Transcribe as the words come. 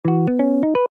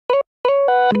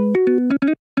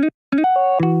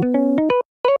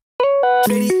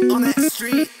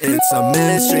It's a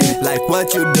mystery, like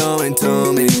what you doing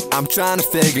to me. I'm trying to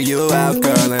figure you out,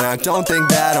 girl, and I don't think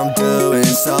that I'm doing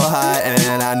so hot.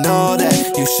 And I know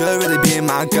that you should really be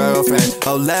my girlfriend.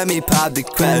 Oh, let me pop the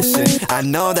question. I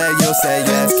know that you'll say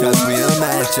yes, cause we a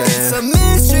match. It's a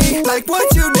mystery, like what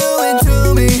you doing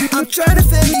to me. I'm trying to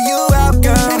figure you out,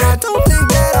 girl, and I don't think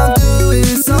that I'm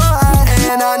doing so hot.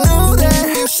 And I know that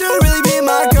you should really be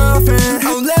my girlfriend.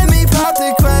 Oh, let me pop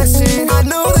the question. I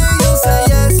know that you'll say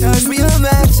yes, cause we a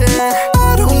match.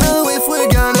 I don't know if we're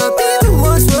gonna be the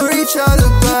ones for each other,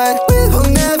 but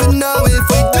we'll never know if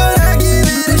we do not give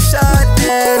it a shot.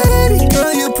 And baby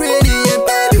girl, you're pretty, and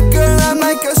baby girl, I'm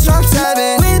like a strong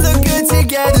 7. We look good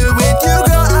together. With you,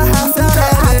 girl, I have to have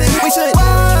it. I think we should.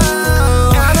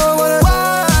 Wow. And I know I wanna.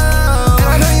 Wow. And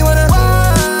I know you wanna.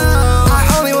 Wow. I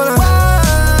only wanna.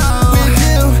 Wow. With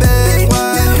you, baby.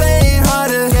 Wow. You're playing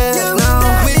harder. Yeah, no,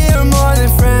 we are more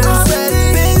than friends.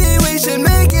 Baby, we should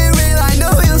make it real. I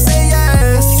know you'll say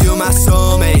yes. You my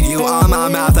soulmate. You on my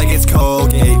mouth like it's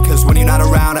Colgate. Cause when you're not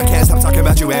around, I can't stop talking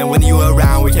about you. And when you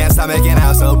around, we can't stop making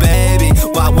out. So baby,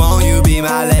 why won't you be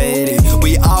my lady?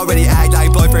 We already act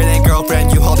like boyfriend and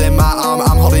girlfriend. You holding my arm,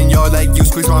 I'm holding your leg. You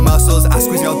squeeze my muscles, I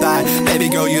squeeze your thigh. Baby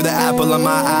girl, you're the apple of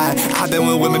my eye. I've been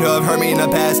with women who have hurt me in the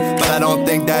past, but I don't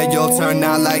think that you'll turn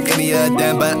out like any of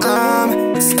them. But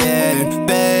I'm scared,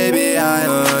 baby, I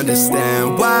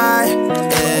understand why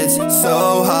it's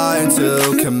so hard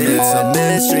to commit. It's a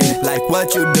mystery, like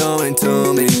what you doing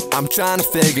to me. I'm trying to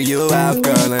figure you out,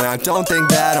 girl, and I don't think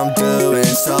that I'm doing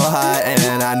so hot.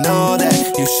 And I know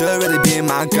that you should really be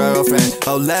my girlfriend.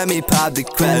 Oh, let me pop the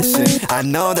question. I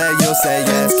know that you'll say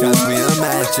yes, cause we a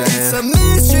match. It's a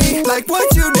mystery, like what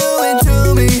you doing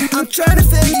to me. I'm trying to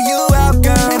figure you out,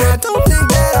 girl, and I don't think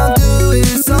that I'm doing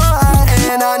so hot.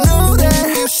 And I